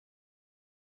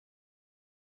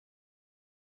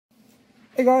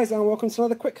Hey guys, and welcome to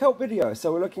another quick help video.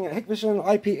 So we're looking at Hikvision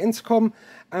IP Intercom,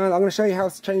 and I'm going to show you how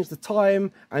to change the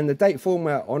time and the date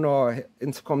format on our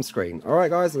Intercom screen. Alright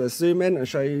guys, let's zoom in and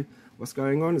show you what's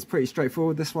going on. It's pretty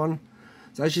straightforward, this one.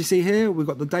 So as you see here, we've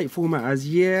got the date format as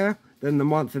year, then the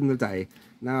month and the day.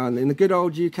 Now in the good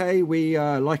old UK, we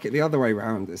like it the other way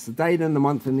around. It's the day, then the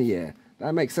month and the year.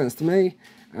 That makes sense to me.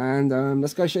 And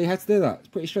let's go show you how to do that. It's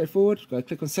pretty straightforward. Go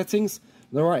click on settings.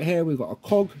 On the right here, we've got a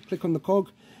cog. Click on the cog.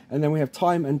 And then we have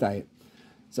time and date.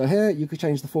 So here you could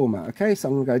change the format. Okay, so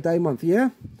I'm going to go day, month, year,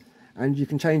 and you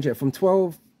can change it from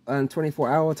 12 and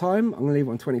 24-hour time. I'm going to leave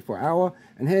it on 24-hour,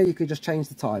 and here you could just change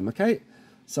the time. Okay,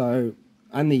 so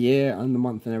and the year and the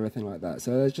month and everything like that.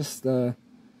 So let's just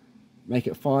make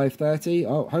it 5:30.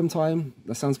 Oh, home time.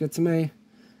 That sounds good to me.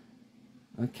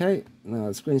 Okay, now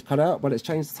the screen's cut out, but it's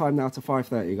changed the time now to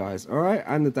 5:30, guys. All right,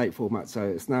 and the date format. So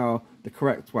it's now the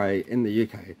correct way in the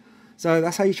UK. So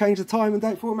that's how you change the time and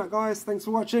date format, guys. Thanks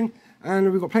for watching,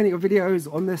 and we've got plenty of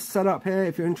videos on this setup here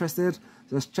if you're interested.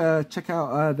 Just check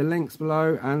out the links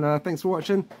below, and thanks for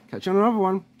watching. Catch you on another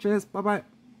one. Cheers, bye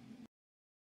bye.